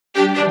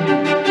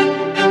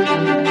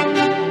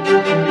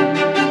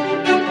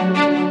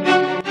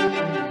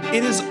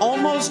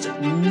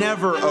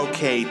never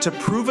okay to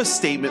prove a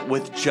statement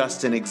with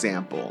just an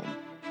example.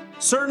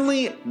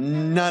 Certainly,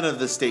 none of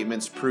the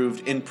statements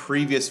proved in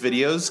previous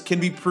videos can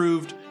be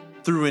proved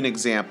through an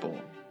example.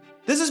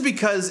 This is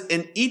because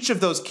in each of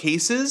those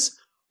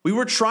cases, we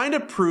were trying to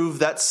prove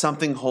that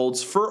something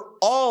holds for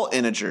all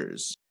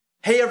integers.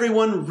 Hey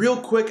everyone, real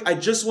quick, I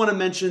just want to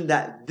mention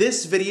that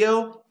this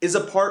video is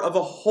a part of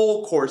a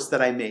whole course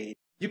that I made.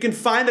 You can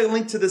find a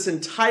link to this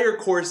entire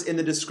course in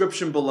the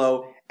description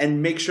below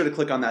and make sure to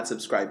click on that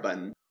subscribe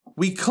button.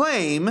 We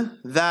claim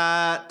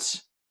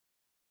that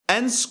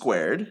n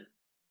squared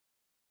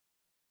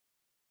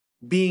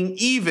being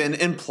even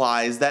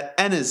implies that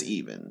n is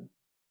even.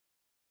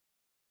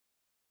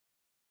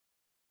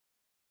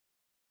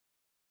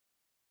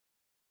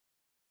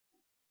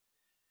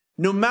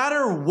 No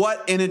matter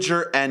what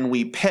integer n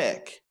we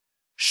pick,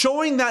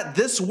 showing that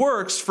this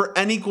works for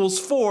n equals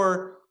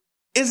 4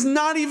 is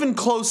not even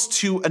close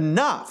to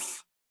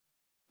enough.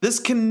 This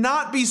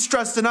cannot be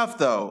stressed enough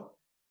though.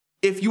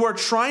 If you are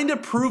trying to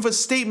prove a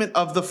statement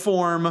of the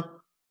form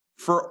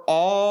for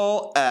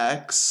all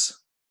x,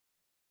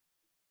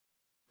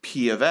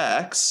 p of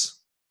x,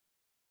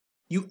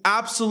 you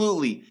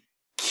absolutely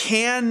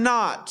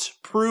cannot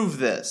prove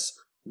this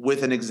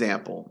with an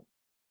example.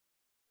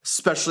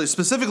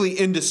 Specifically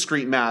in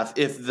discrete math,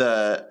 if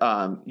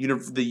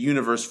the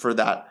universe for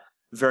that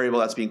variable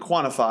that's being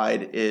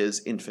quantified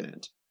is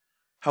infinite.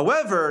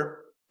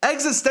 However,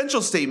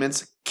 existential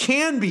statements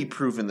can be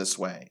proven this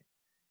way.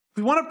 If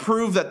we want to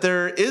prove that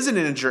there is an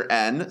integer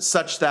n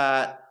such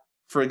that,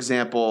 for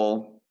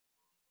example,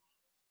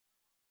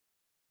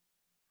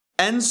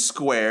 n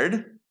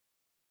squared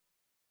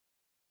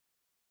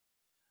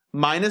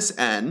minus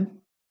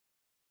n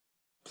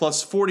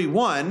plus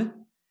 41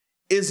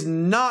 is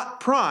not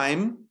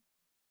prime,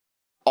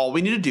 all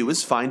we need to do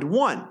is find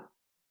 1.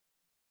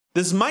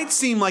 This might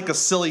seem like a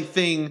silly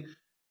thing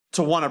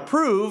to want to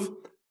prove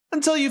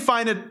until you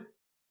find it,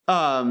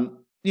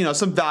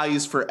 some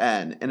values for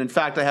n. And in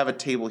fact, I have a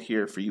table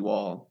here for you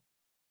all.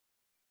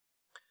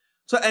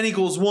 So n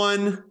equals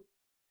 1,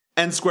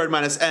 n squared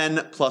minus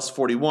n plus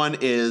 41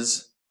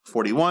 is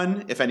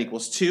 41. If n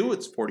equals 2,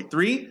 it's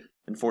 43,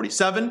 and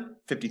 47,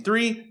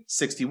 53,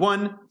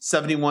 61,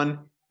 71,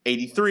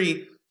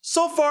 83.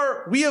 So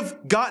far, we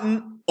have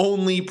gotten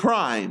only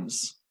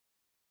primes.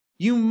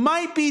 You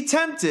might be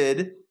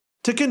tempted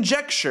to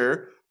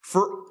conjecture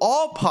for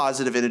all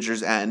positive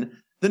integers n,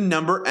 the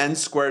number n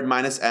squared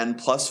minus n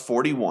plus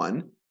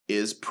 41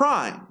 is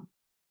prime.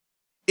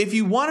 If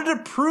you wanted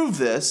to prove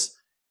this,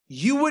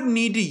 you would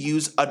need to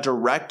use a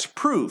direct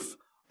proof,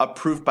 a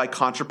proof by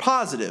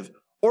contrapositive,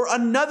 or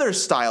another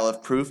style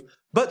of proof,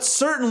 but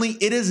certainly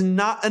it is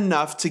not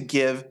enough to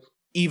give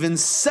even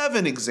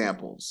 7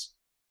 examples.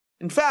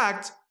 In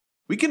fact,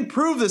 we can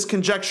prove this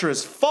conjecture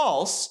is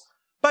false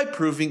by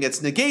proving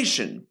its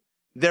negation.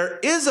 There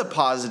is a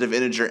positive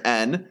integer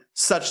n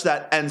such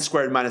that n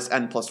squared minus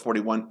n plus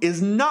 41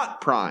 is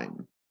not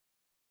prime.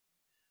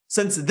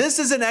 Since this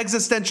is an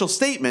existential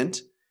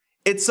statement,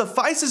 it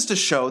suffices to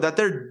show that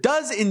there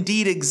does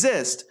indeed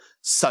exist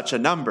such a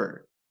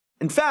number.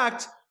 In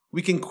fact,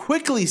 we can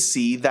quickly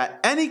see that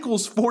n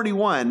equals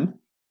 41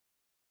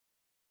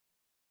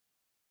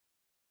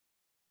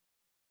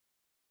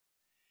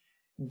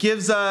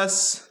 gives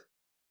us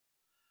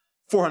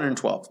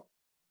 412,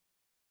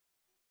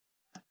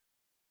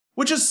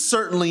 which is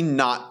certainly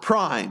not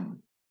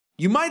prime.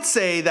 You might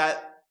say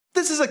that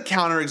this is a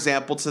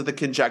counterexample to the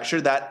conjecture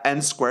that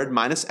n squared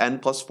minus n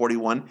plus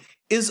 41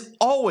 is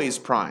always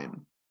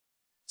prime.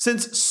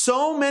 Since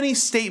so many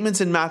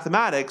statements in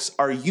mathematics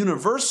are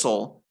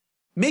universal,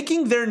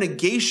 making their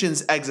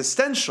negations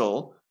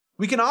existential,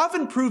 we can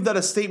often prove that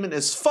a statement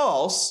is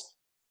false,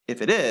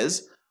 if it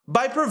is,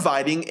 by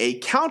providing a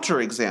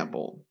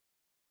counterexample.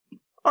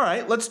 All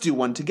right, let's do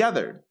one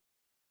together.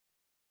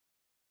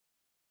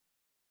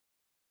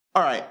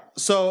 All right,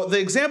 so the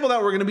example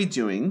that we're going to be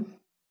doing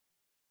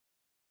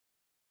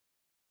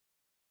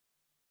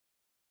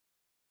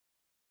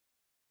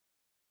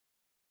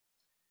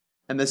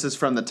and this is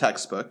from the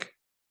textbook.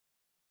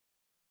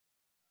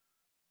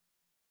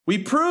 We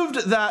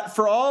proved that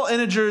for all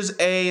integers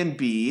a and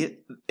b,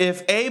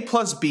 if a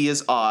plus b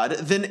is odd,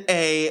 then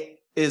a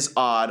is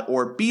odd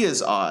or b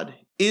is odd.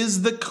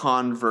 Is the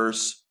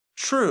converse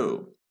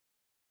true?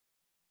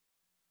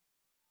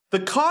 The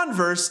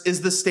converse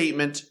is the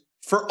statement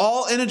for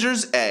all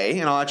integers a,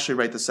 and I'll actually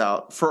write this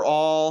out, for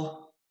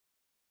all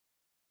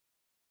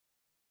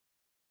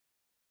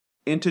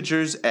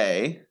integers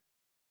a,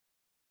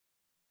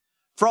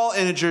 for all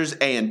integers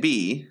a and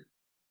b,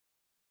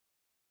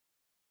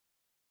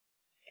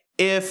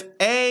 if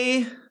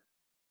a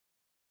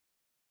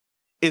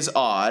is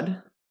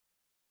odd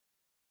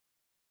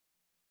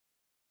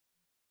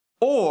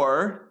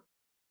or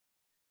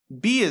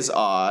b is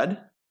odd,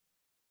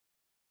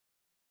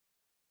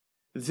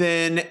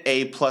 then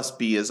a plus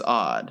b is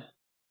odd.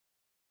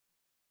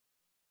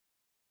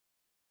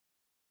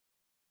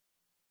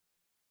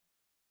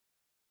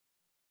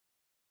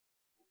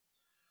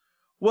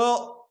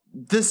 Well,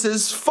 this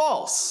is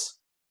false.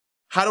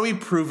 How do we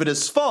prove it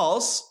is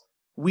false?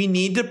 we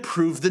need to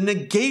prove the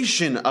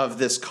negation of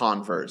this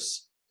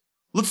converse.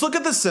 Let's look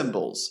at the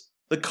symbols.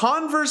 The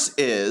converse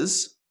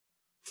is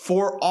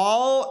for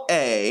all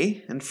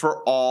A and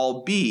for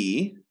all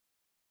B,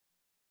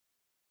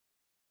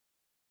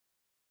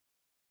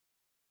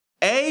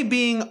 A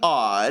being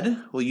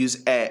odd, we'll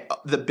use A,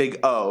 the big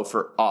O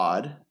for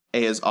odd,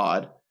 A is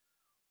odd,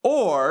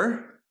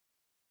 or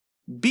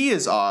B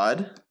is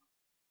odd,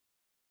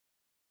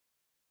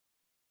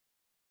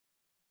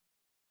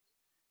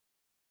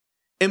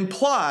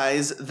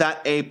 implies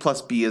that A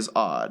plus B is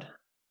odd.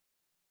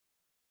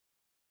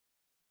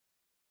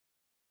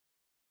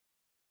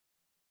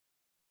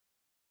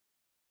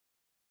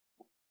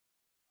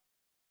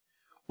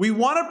 We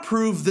want to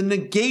prove the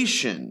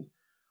negation,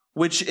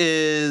 which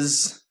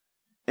is,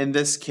 in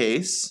this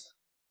case,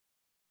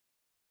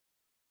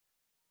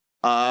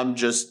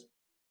 just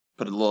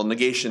put a little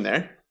negation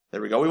there.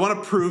 There we go. We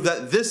want to prove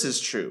that this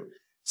is true.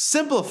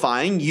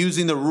 Simplifying,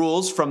 using the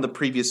rules from the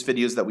previous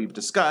videos that we've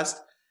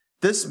discussed,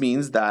 this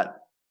means that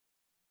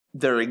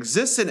there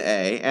exists an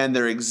A and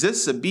there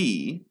exists a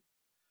B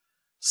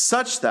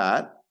such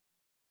that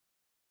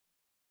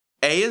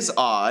A is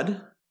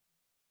odd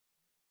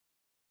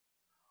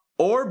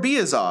or B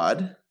is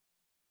odd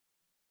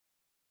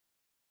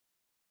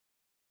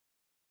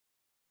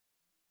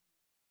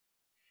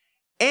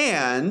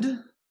and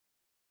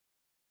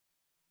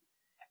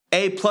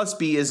A plus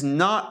B is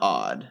not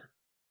odd.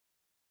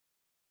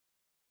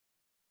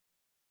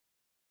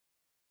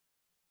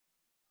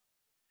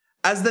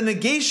 As the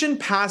negation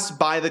passed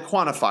by the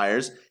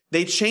quantifiers,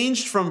 they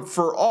changed from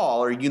for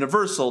all or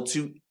universal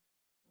to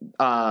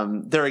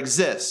there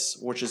exists,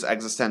 which is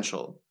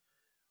existential.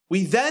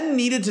 We then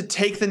needed to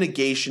take the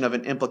negation of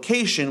an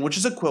implication, which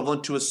is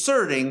equivalent to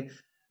asserting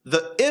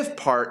the if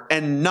part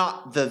and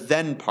not the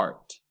then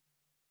part.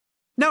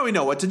 Now we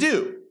know what to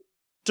do.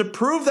 To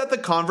prove that the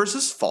converse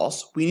is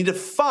false, we need to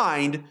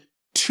find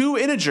two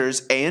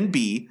integers A and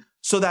B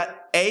so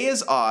that A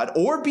is odd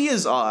or B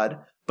is odd,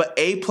 but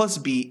A plus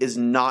B is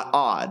not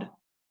odd,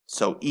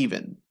 so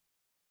even.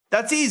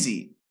 That's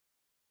easy.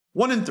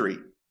 1 and 3.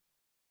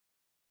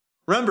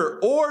 Remember,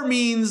 or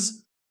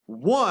means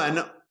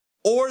one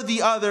or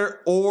the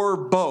other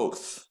or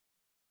both.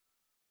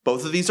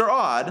 Both of these are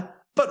odd,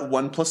 but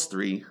 1 plus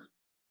 3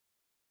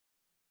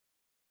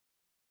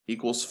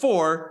 equals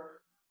 4,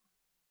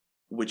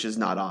 which is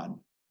not odd.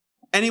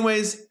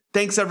 Anyways,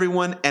 thanks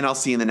everyone, and I'll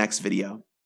see you in the next video.